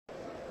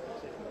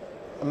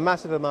A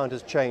massive amount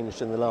has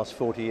changed in the last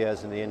 40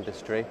 years in the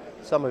industry,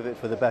 some of it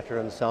for the better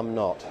and some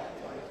not.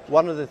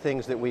 One of the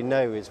things that we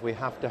know is we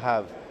have to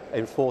have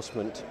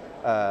enforcement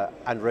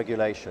and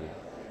regulation.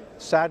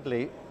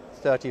 Sadly,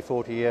 30,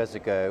 40 years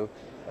ago,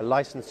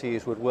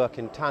 licensees would work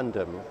in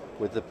tandem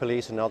with the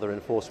police and other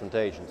enforcement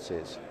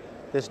agencies.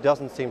 This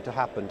doesn't seem to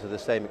happen to the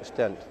same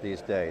extent these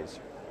days.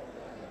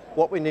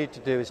 What we need to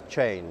do is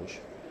change.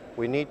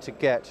 We need to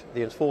get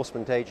the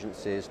enforcement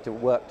agencies to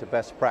work to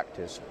best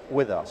practice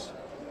with us.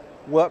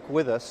 Work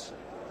with us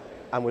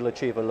and we'll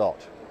achieve a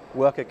lot.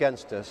 Work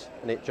against us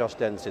and it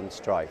just ends in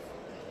strife.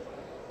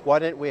 Why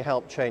don't we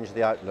help change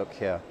the outlook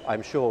here?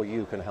 I'm sure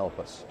you can help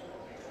us.